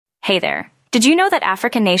Hey there. Did you know that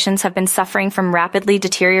African nations have been suffering from rapidly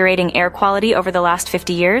deteriorating air quality over the last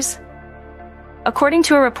 50 years? According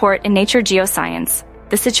to a report in Nature Geoscience,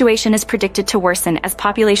 the situation is predicted to worsen as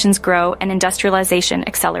populations grow and industrialization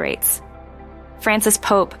accelerates. Francis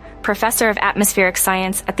Pope, professor of atmospheric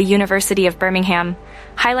science at the University of Birmingham,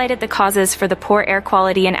 highlighted the causes for the poor air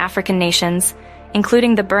quality in African nations,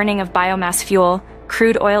 including the burning of biomass fuel,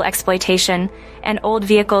 crude oil exploitation, and old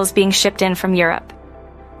vehicles being shipped in from Europe.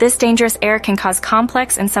 This dangerous air can cause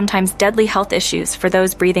complex and sometimes deadly health issues for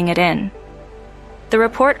those breathing it in. The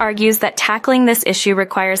report argues that tackling this issue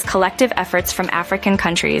requires collective efforts from African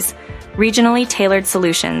countries, regionally tailored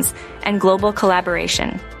solutions, and global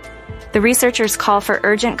collaboration. The researchers call for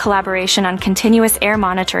urgent collaboration on continuous air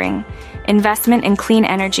monitoring, investment in clean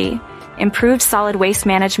energy, improved solid waste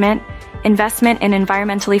management, investment in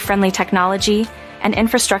environmentally friendly technology, and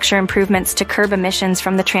infrastructure improvements to curb emissions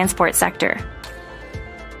from the transport sector.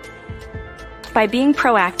 By being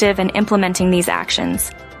proactive and implementing these actions,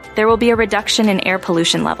 there will be a reduction in air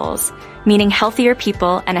pollution levels, meaning healthier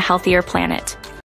people and a healthier planet.